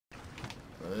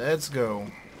Let's go.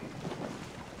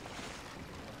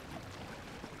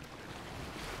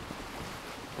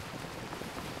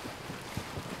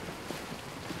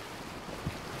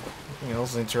 Anything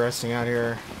else interesting out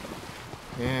here?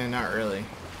 Yeah, not really.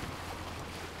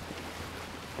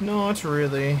 Not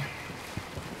really.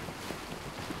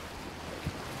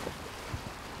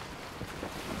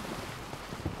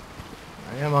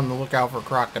 I am on the lookout for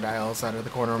crocodiles out of the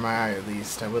corner of my eye, at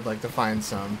least. I would like to find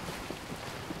some.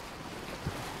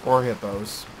 Or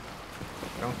hippos.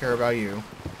 I don't care about you.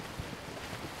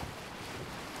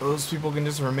 Those people can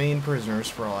just remain prisoners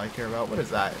for all I care about. What is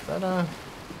that? Is that a...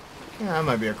 Yeah, that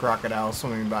might be a crocodile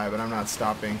swimming by, but I'm not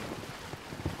stopping.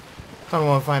 I don't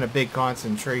want to find a big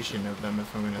concentration of them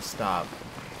if I'm going to stop.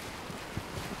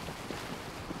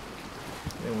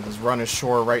 And we'll just run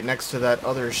ashore right next to that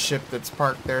other ship that's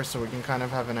parked there so we can kind of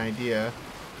have an idea.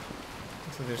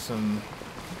 So there's some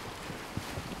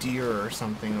deer or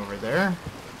something over there.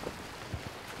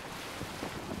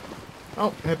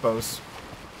 Oh, hippos.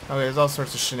 Okay, there's all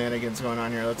sorts of shenanigans going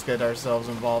on here. Let's get ourselves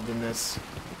involved in this.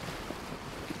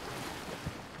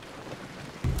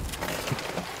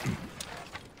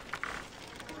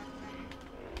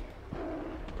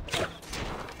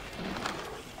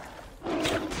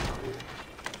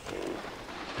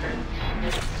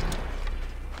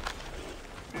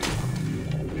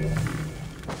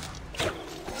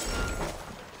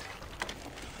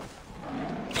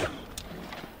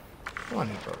 Come on,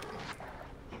 hippo.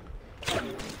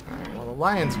 Alright, well, the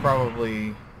lion's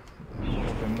probably a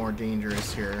little bit more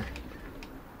dangerous here.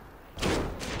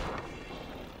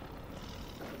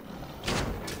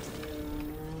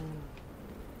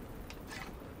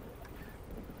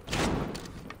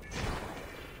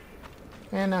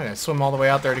 And now I gotta swim all the way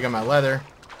out there to get my leather.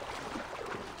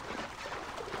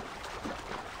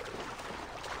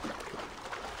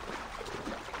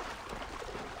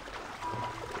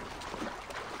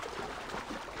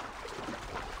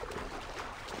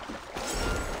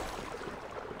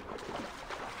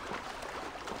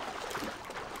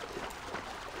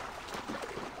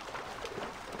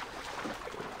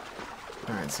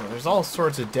 Alright, so there's all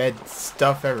sorts of dead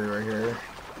stuff everywhere here.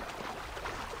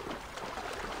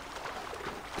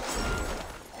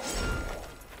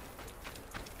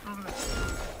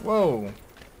 Whoa.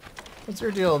 What's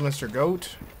your deal, Mr.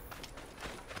 Goat?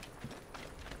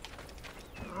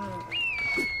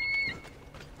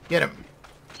 Get him.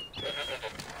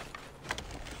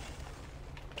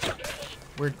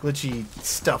 Weird glitchy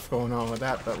stuff going on with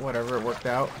that, but whatever, it worked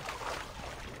out.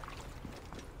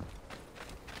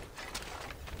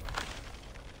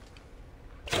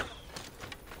 I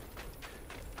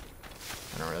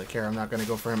don't really care, I'm not gonna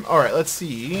go for him. Alright, let's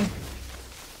see.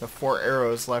 The 4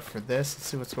 arrows left for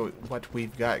this. Let's see what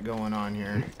we've got going on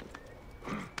here.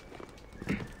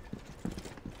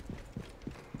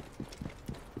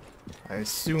 I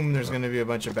assume there's going to be a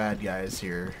bunch of bad guys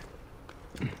here.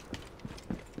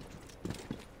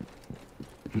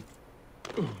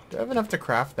 Do I have enough to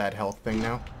craft that health thing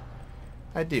now?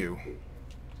 I do.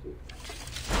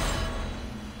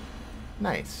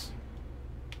 Nice.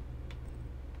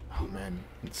 Oh man,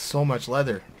 it's so much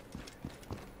leather.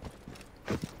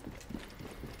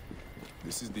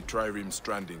 This is the trireme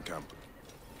stranding camp.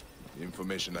 The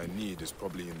information I need is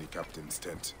probably in the captain's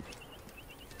tent.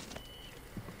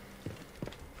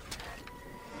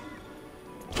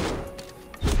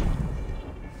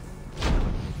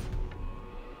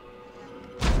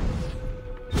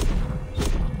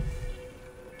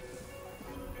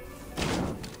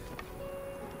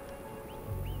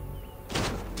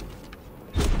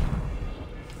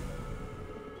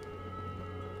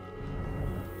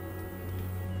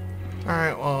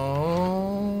 Alright,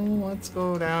 well, let's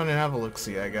go down and have a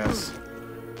look-see, I guess.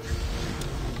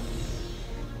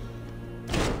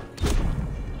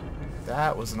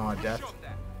 That was an odd death.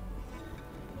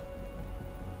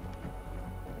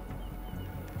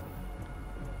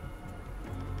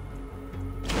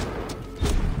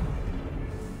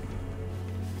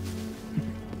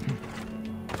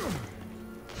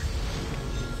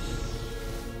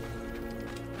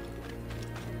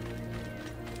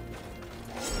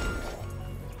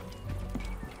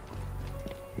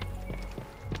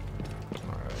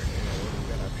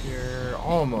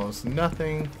 Almost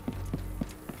nothing.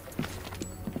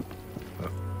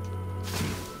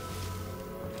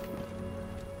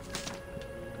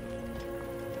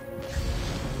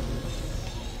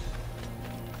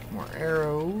 More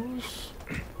arrows.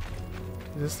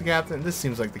 Is this the captain? This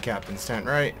seems like the captain's tent,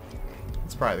 right?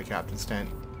 It's probably the captain's tent.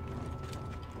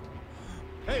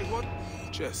 Hey, what?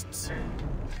 Chests.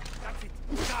 That's it.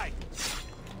 Die.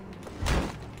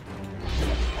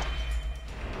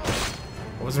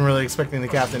 I wasn't really expecting the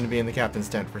captain to be in the captain's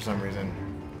tent for some reason.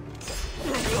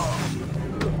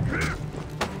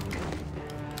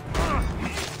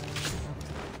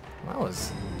 That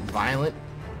was violent.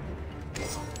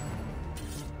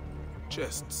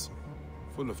 Chests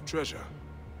full of treasure.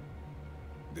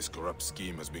 This corrupt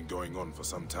scheme has been going on for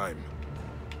some time.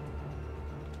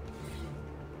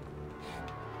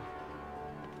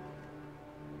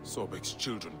 Sobek's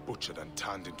children butchered and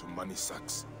turned into money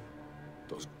sacks.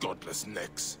 Those godless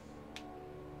necks.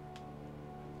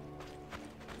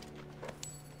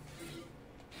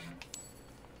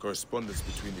 Correspondence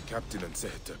between the captain and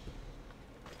Sehetep.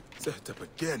 Sehetep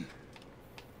again.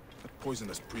 That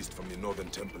poisonous priest from the northern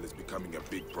temple is becoming a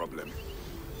big problem.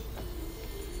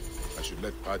 I should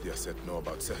let Padiaset know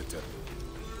about Sehetep.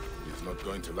 He's not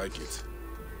going to like it.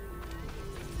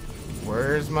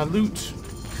 Where's my loot?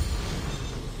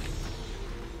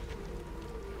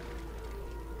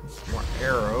 Some more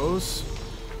arrows.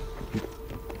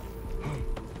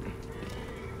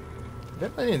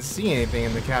 Definitely didn't see anything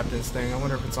in the captain's thing. I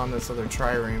wonder if it's on this other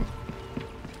trireme.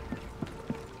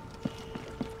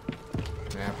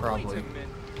 Yeah, probably.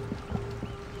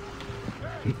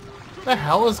 What the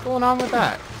hell is going on with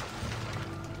that?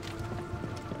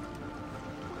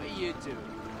 What are you doing?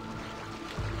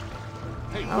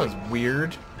 That was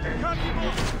weird.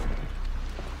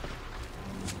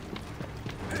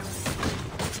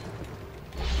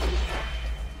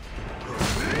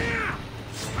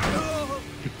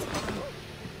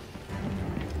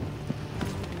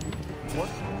 What?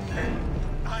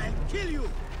 I'll kill you!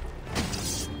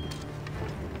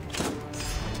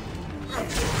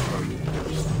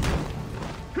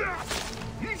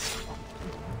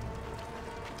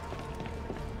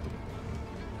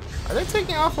 Are they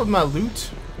taking off with my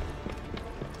loot?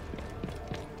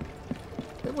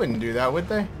 They wouldn't do that, would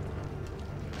they?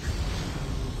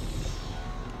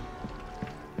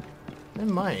 They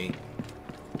might.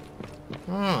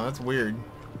 Oh, that's weird.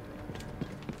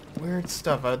 Weird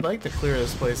stuff. I'd like to clear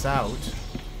this place out.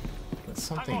 There's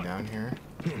something down here.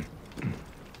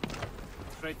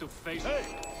 Try to face. Hey!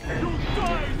 You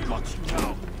die! Got you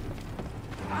now!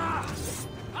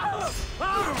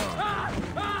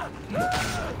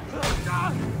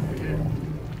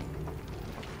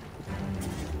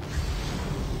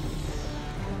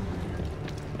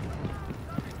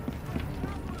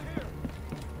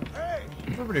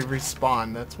 Everybody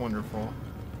respawn. That's wonderful.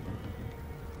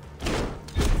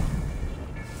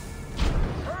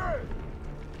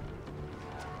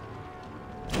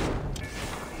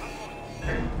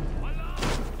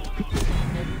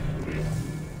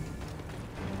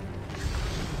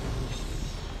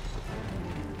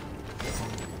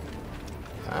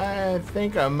 I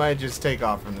think I might just take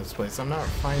off from this place. I'm not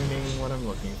finding what I'm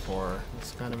looking for.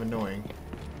 It's kind of annoying.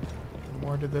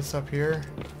 More to this up here.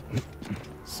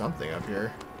 Something up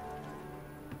here.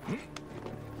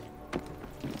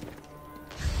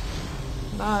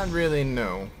 Not really,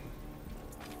 no.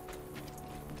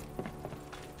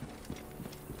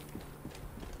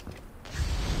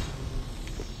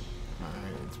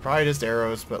 Alright, it's probably just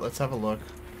arrows, but let's have a look.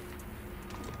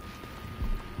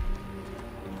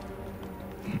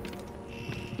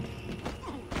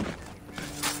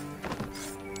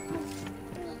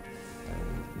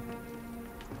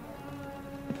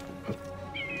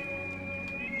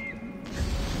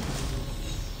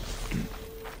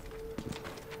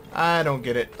 I don't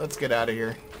get it. Let's get out of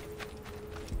here.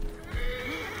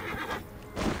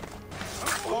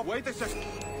 Oh, wait a second.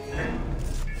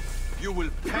 You will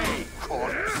pay,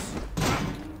 corpse.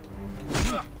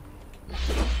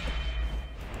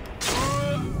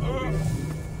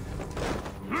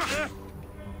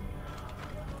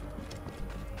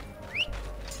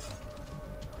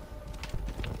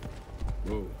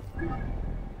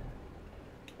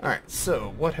 Alright,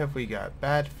 so what have we got?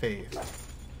 Bad faith.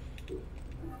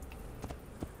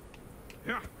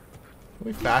 Can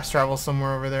we fast travel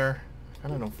somewhere over there? I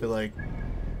kind of don't feel like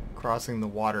crossing the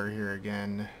water here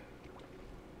again.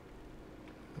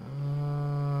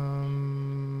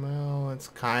 Well, it's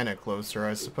kind of closer,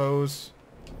 I suppose.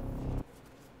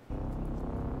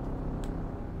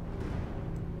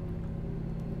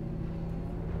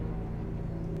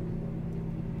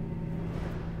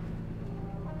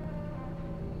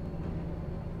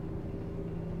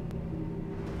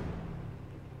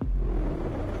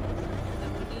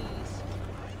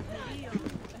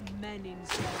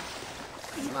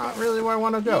 Not really where I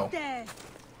want to go.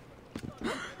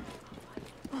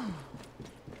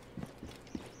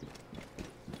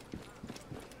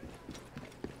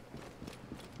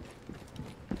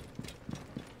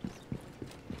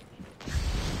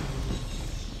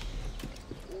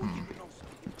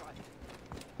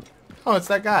 Oh, it's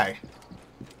that guy.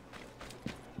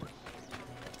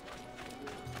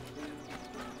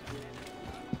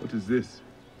 What is this?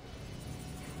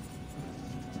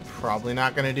 Probably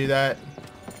not gonna do that.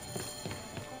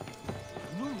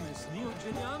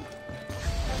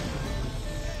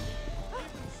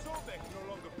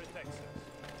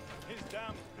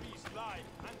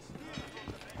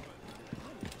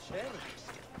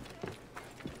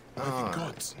 My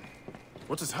gods.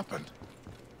 What has happened?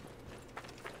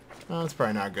 Oh, that's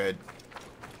probably not good.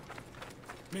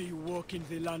 May you walk in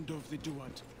the land of the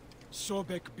Duat.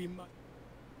 Sobek be my...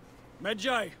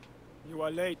 Medjay, you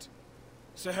are late.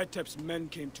 Sehetep's men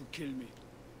came to kill me.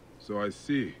 So I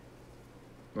see.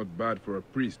 Not bad for a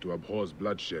priest who abhors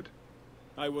bloodshed.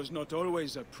 I was not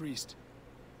always a priest.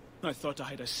 I thought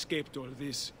I had escaped all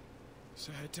this.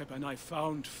 Sehetep and I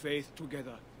found faith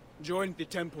together, joined the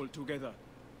temple together.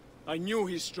 I knew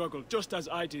he struggled, just as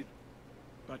I did.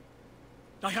 But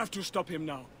I have to stop him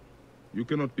now. You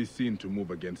cannot be seen to move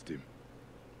against him.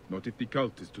 Not if the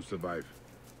cult is to survive.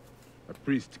 A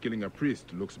priest killing a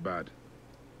priest looks bad.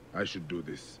 I should do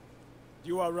this.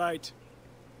 You are right.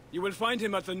 You will find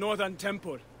him at the northern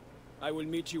temple. I will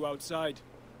meet you outside.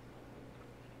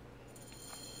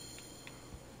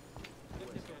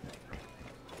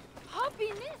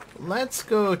 Let's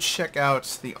go check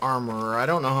out the armorer. I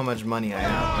don't know how much money I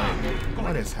have, but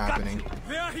what is happening?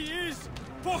 There he is!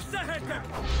 For Sehetep!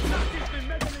 That is the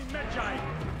meddling Medjay!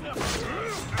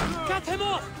 Cut him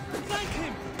off! Thank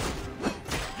him!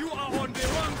 You are on the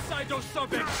wrong side of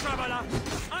Sobek, traveler,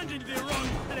 and in the wrong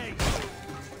place!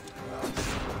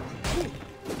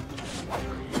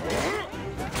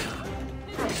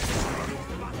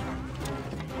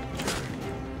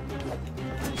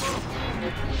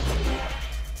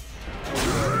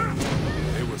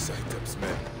 They were Sehetep's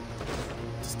men.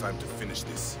 It's time to finish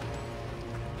this.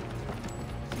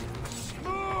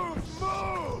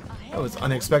 That was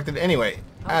unexpected. Anyway,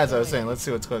 as I was saying, let's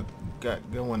see what's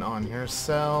got going on here.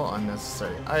 Sell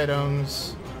unnecessary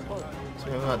items. So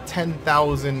we have about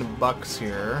 10,000 bucks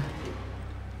here.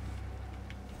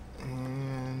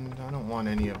 And I don't want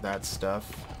any of that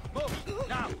stuff.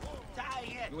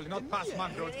 You will not pass my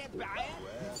road.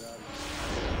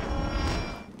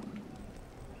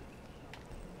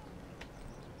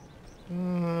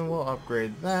 We'll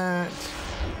upgrade that.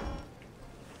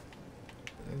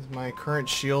 Is my current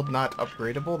shield not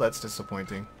upgradable? That's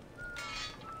disappointing.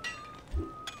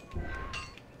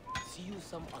 See you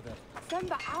some other. Where is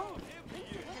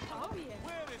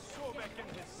Sobek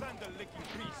and his sandal-licking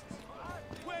priests?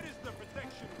 Where is the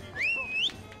protection we were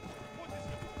promised? What is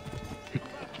it?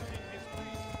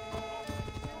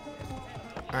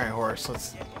 Alright, horse,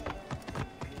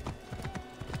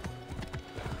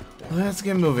 let's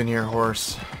get moving here,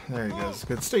 horse. There he goes.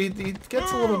 Good. So he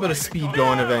gets a little bit of speed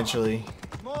going eventually.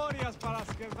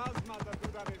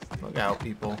 Look out,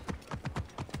 people.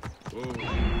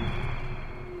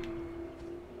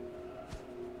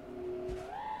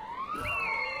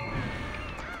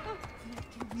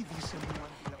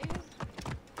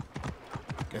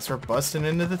 Guess we're busting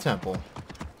into the temple.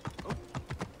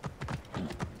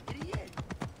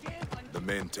 The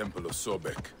main temple of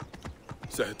Sobek.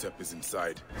 Sehetep is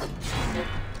inside.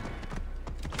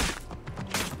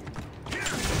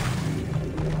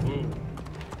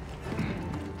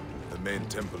 The main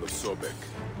temple of Sobek.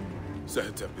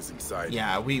 Sehetep is inside.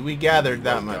 Yeah, we gathered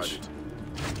that much.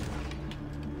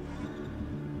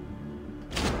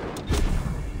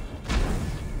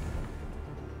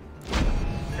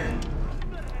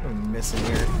 I'm missing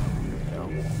here. There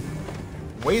we go.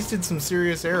 Wasted some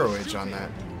serious arrowage on that.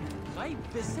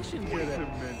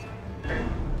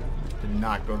 Did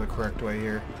not go the correct way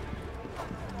here.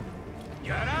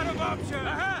 You're out of options!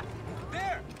 Aha!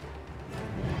 There!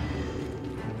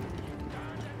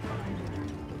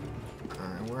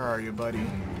 Alright, where are you, buddy?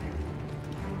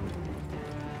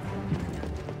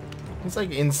 He's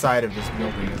like inside of this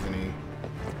building, isn't he?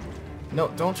 No,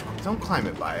 don't climb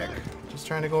it, Bayek. Just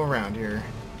trying to go around here.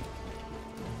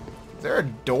 Is there a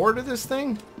door to this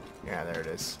thing? Yeah, there it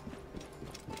is.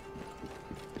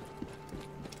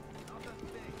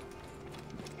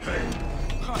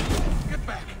 Get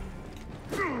back!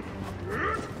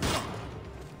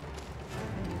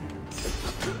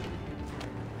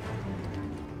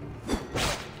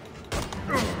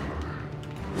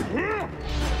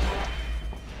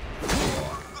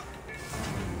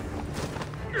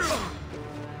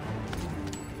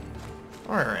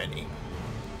 Alrighty.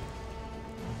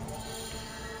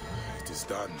 It is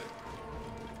done.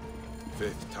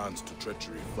 Faith turns to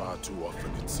treachery far too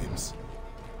often, it seems.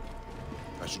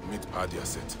 I should meet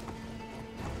Adiaset.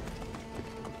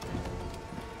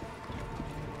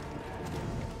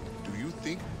 Do you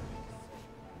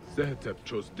Sehetep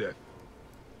chose death.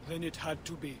 Then it had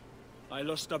to be. I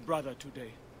lost a brother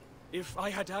today. If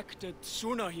I had acted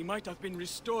sooner, he might have been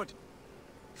restored.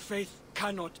 Faith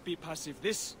cannot be passive.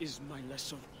 This is my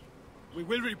lesson. We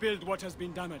will rebuild what has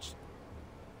been damaged.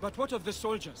 But what of the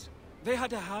soldiers? They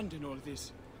had a hand in all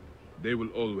this. They will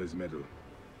always meddle.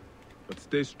 But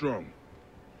stay strong.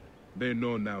 They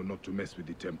know now not to mess with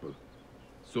the temple.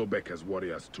 Sobek has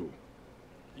warriors too.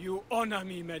 You honor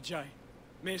me, Medjay.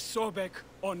 May Sobek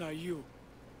honor you.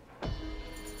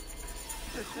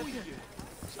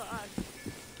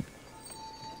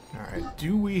 Alright,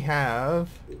 do we have...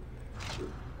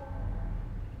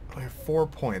 We have 4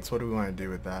 points. What do we want to do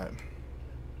with that?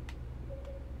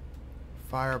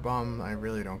 Firebomb, I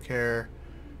really don't care.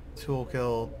 Tool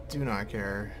kill, do not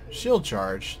care. Shield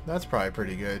charge, that's probably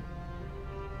pretty good.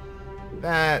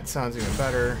 That sounds even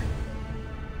better.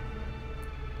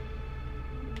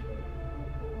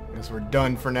 Guess we're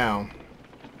done for now.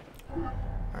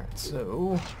 Alright,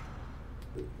 so...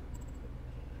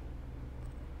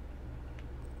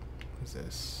 What's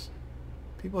this?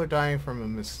 People are dying from a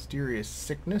mysterious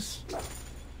sickness?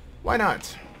 Why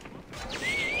not?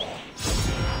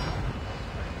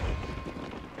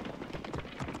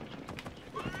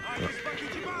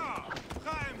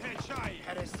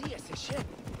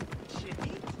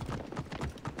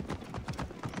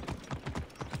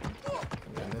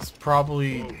 And this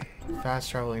probably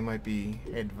fast traveling might be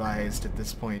advised at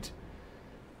this point.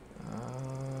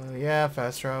 Yeah,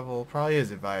 fast travel probably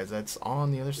is advised. That's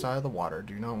on the other side of the water.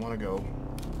 Do not want to go.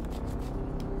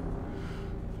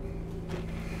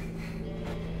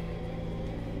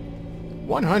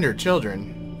 "100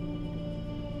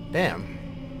 children. Damn.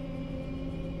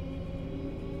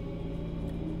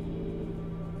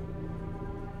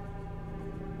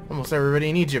 Almost everybody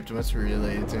in Egypt must be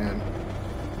related to him.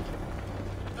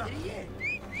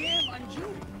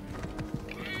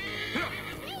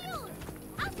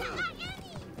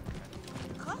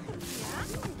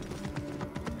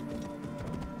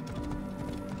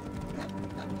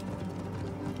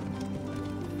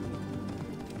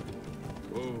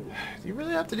 Do you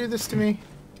really have to do this to me?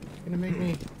 You're gonna make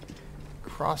me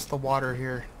cross the water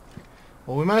here.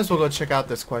 Well, we might as well go check out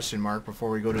this question mark before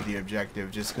we go to the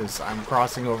objective, just because I'm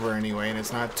crossing over anyway, and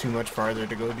it's not too much farther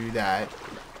to go do that.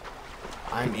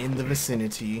 I'm in the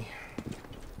vicinity.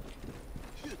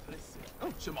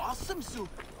 Some awesome soup.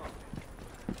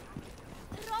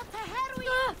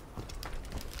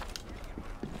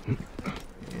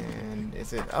 And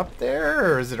is it up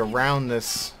there, or is it around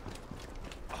this?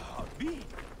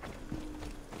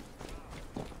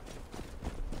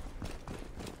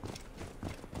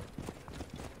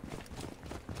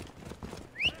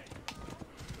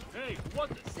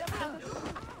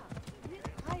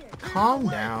 Calm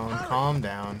down, calm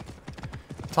down.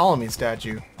 Ptolemy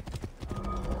statue.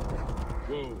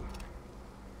 Whoa.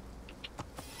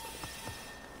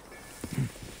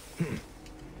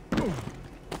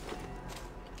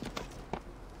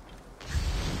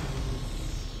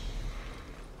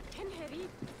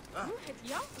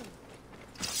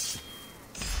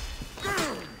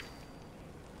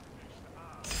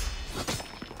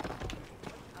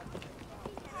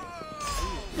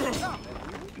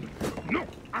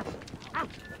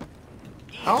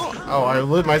 Oh, I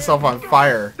lit myself on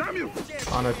fire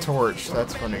on a torch.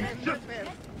 That's funny.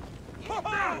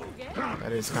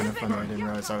 That is kind of funny. I didn't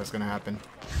realize that was going to happen.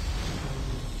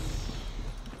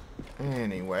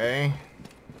 Anyway.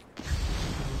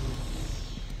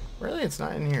 Really? It's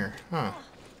not in here. Huh.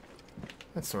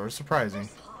 That's sort of surprising.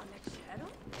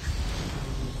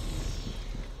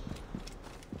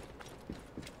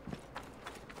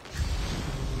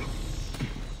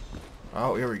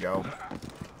 Oh, here we go.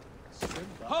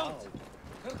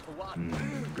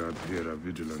 Gods here are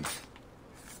vigilant.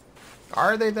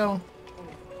 Are they, though?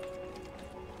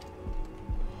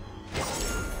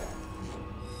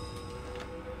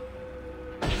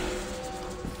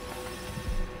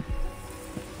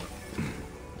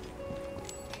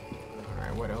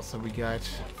 Alright, what else have we got?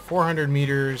 400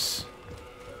 meters.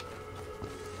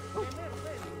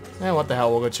 Eh, what the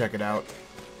hell, we'll go check it out.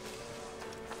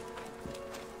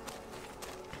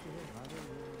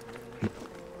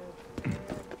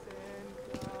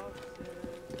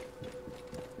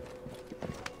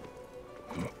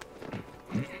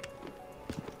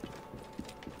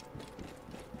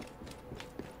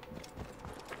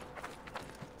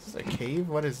 Cave?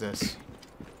 What is this?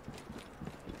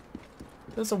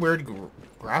 That's a weird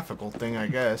graphical thing, I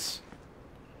guess.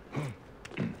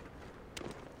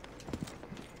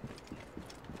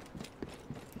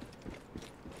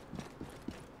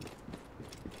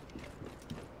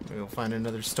 Maybe we'll find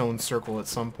another stone circle at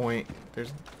some point.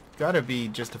 There's gotta be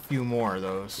just a few more of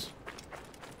those.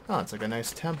 Oh, it's like a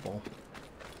nice temple.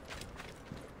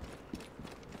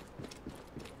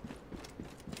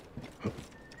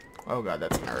 Oh god,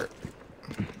 that's gonna hurt.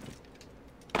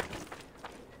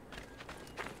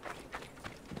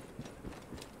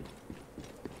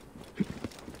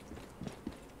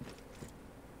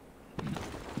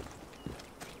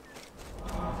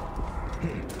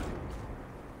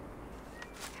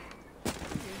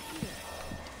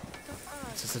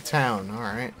 It's just a town,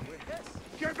 alright.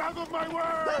 Get out of my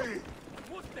way!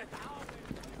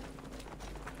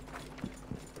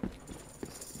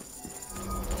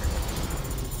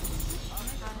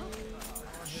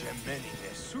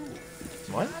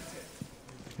 What?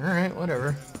 Alright,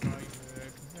 whatever.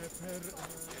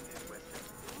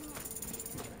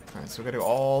 Alright, so we gotta go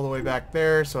all the way back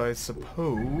there, so I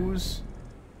suppose...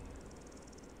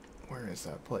 Where is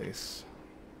that place?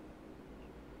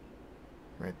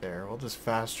 Right there. We'll just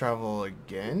fast travel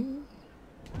again?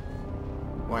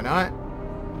 Why not?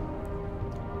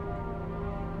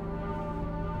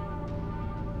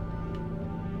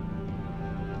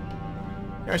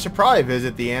 I should probably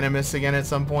visit the Animus again at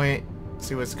some point.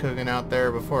 See what's cooking out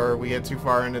there before we get too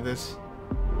far into this.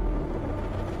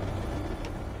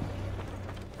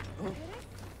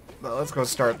 But let's go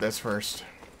start this first.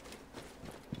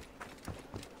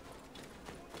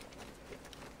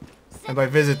 And by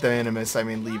visit the Animus, I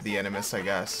mean leave the Animus, I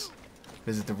guess.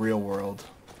 Visit the real world.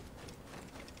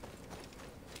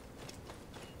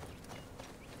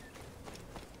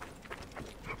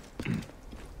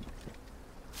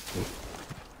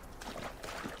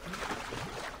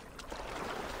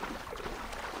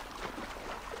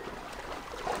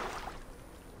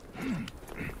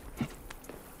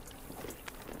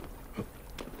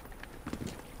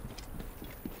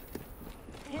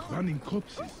 Burning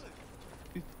corpses.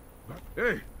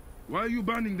 Hey, why are you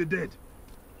burning the dead?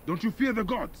 Don't you fear the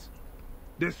gods?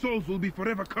 Their souls will be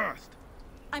forever cursed.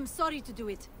 I'm sorry to do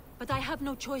it, but I have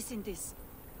no choice in this.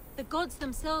 The gods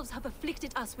themselves have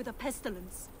afflicted us with a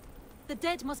pestilence. The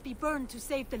dead must be burned to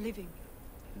save the living.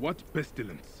 What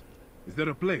pestilence? Is there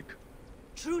a plague?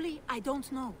 Truly, I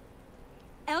don't know.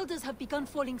 Elders have begun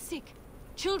falling sick.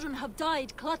 Children have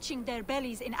died clutching their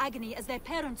bellies in agony as their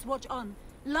parents watch on,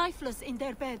 lifeless in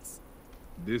their beds.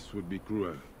 This would be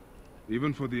cruel,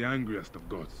 even for the angriest of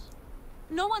gods.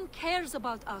 No one cares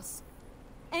about us.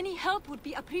 Any help would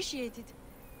be appreciated.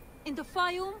 In the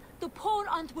Fayum, the poor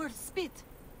aren't worth spit.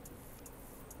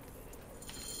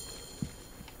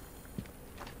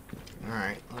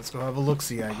 Alright, let's go have a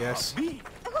look-see, I guess.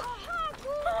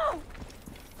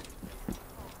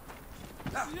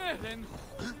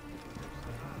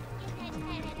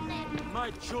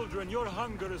 My children, your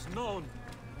hunger is known.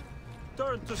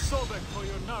 Turn to Sobek for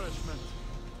your nourishment.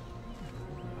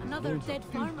 Another dead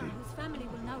farmer whose family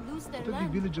will now lose their What have the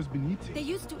land. villagers been eating? They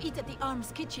used to eat at the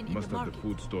arms kitchen in Must the have market. the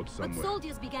food stored But somewhere.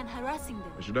 soldiers began harassing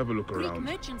them. I should have a look Greek around.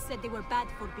 merchants said they were bad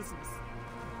for business.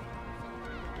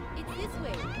 It's this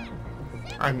way.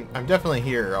 I'm definitely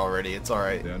here already, it's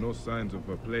alright. There are no signs of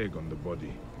a plague on the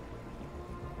body.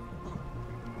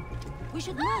 We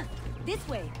should move. This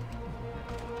way.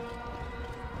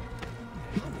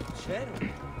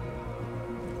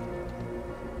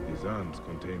 These urns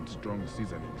contain strong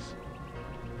seasonings.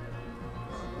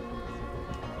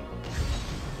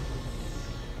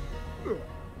 Ugh.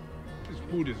 This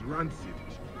food is rancid.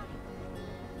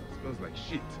 Smells like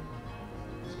shit.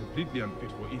 It's completely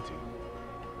unfit for eating.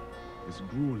 This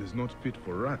gruel is not fit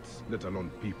for rats, let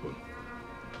alone people.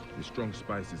 The strong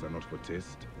spices are not for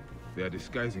taste. They are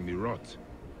disguising the rot.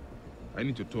 I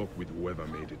need to talk with whoever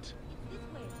made it.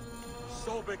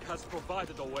 Sobek has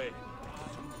provided a way.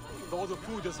 Though the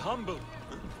food is humble,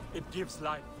 it gives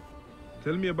life.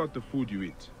 Tell me about the food you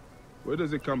eat. Where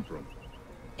does it come from?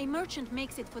 A merchant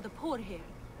makes it for the poor here.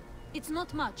 It's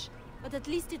not much, but at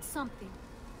least it's something.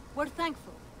 We're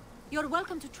thankful. You're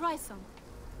welcome to try some.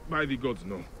 By the gods,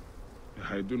 no.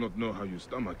 I do not know how you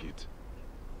stomach it.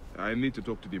 I need to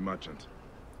talk to the merchant.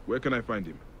 Where can I find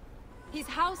him? His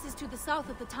house is to the south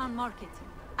of the town market.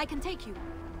 I can take you.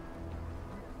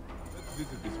 Let's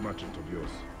visit this merchant of yours.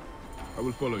 I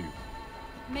will follow you.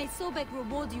 May Sobek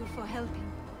reward you for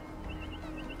helping.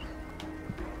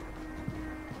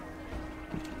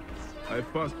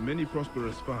 I've passed many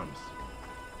prosperous farms.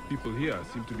 People here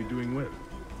seem to be doing well.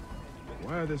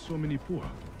 Why are there so many poor?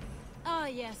 Ah,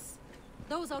 yes.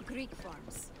 Those are Greek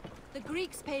farms. The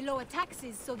Greeks pay lower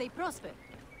taxes, so they prosper.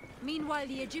 Meanwhile,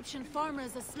 the Egyptian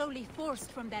farmers are slowly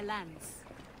forced from their lands.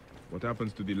 What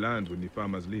happens to the land when the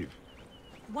farmers leave?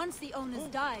 Once the owners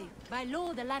die, by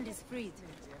law the land is freed.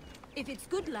 If it's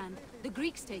good land, the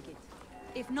Greeks take it.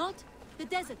 If not, the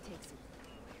desert takes it.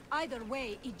 Either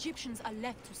way, Egyptians are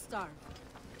left to starve.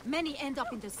 Many end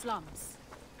up in the slums.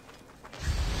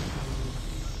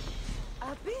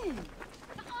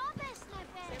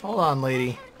 Hold on,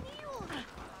 lady.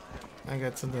 I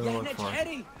got something to look for.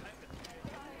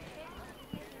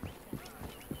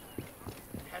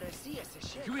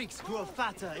 Greeks grow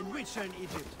fatter and richer in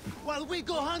Egypt, while we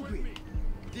go hungry.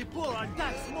 The poor are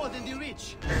taxed more than the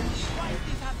rich. Why is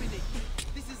this happening?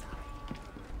 This is...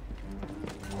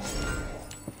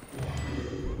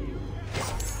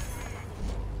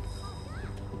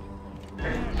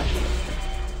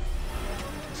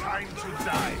 Time to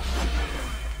die.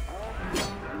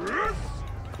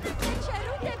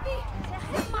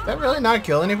 Did that really not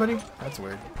kill anybody? That's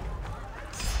weird.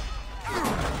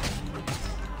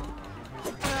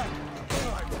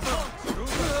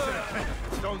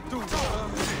 Don't do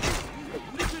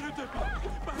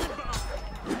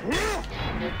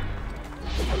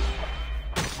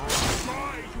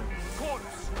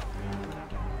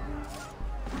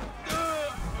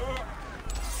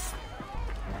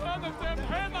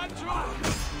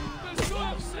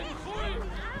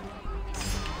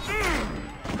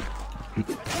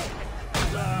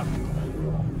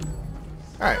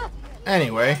Alright,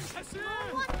 anyway.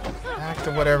 Back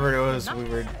to whatever it was we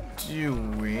were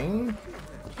doing.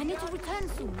 I need to return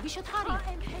soon. We should hurry.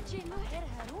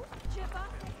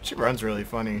 She runs really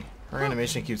funny. Her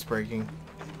animation keeps breaking.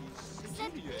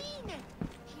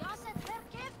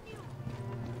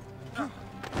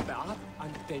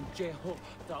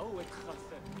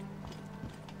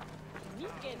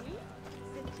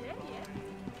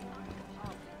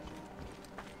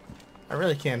 I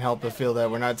really can't help but feel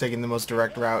that we're not taking the most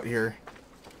direct route here.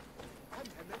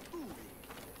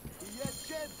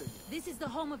 This is the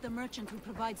home of the merchant who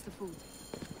provides the food.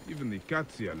 Even the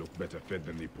cats here look better fed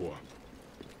than the poor.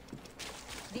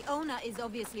 The owner is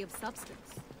obviously of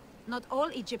substance. Not all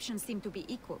Egyptians seem to be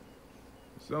equal.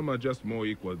 Some are just more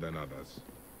equal than others.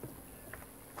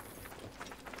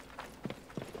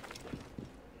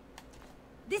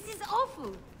 This is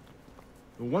awful!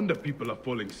 No wonder people are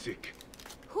falling sick.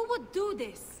 Who would do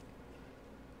this?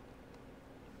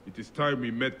 It is time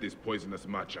we met this poisonous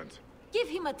merchant. Give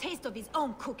him a taste of his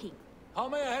own cooking. How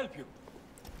may I help you?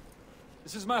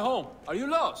 This is my home. Are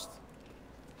you lost?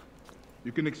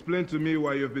 You can explain to me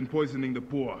why you've been poisoning the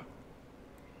poor.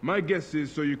 My guess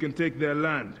is so you can take their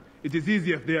land. It is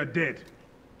easier if they are dead.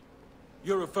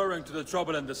 You're referring to the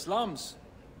trouble in the slums?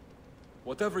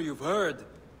 Whatever you've heard,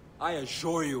 I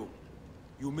assure you,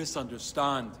 you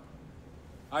misunderstand.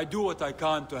 I do what I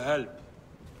can to help.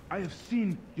 I have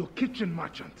seen your kitchen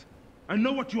merchant. I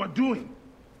know what you are doing.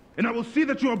 And I will see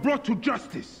that you are brought to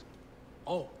justice.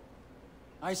 Oh,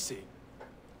 I see.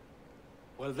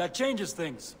 Well, that changes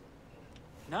things.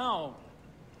 Now,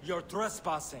 you're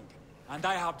trespassing, and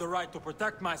I have the right to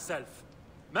protect myself.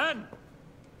 Men!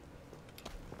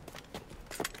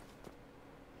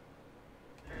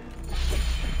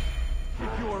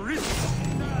 If you are rich,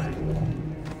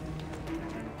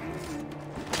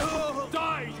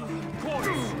 die, you corpse!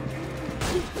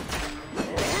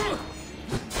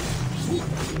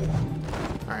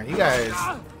 Alright, you guys,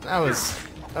 that was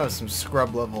some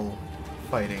scrub level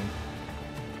fighting.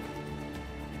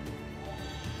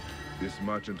 This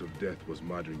merchant of death was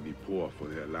murdering the poor for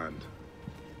their land.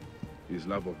 His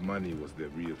love of money was their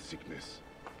real sickness.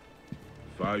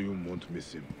 Fayum won't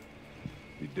miss him.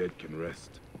 The dead can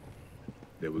rest.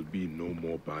 There will be no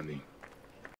more burning.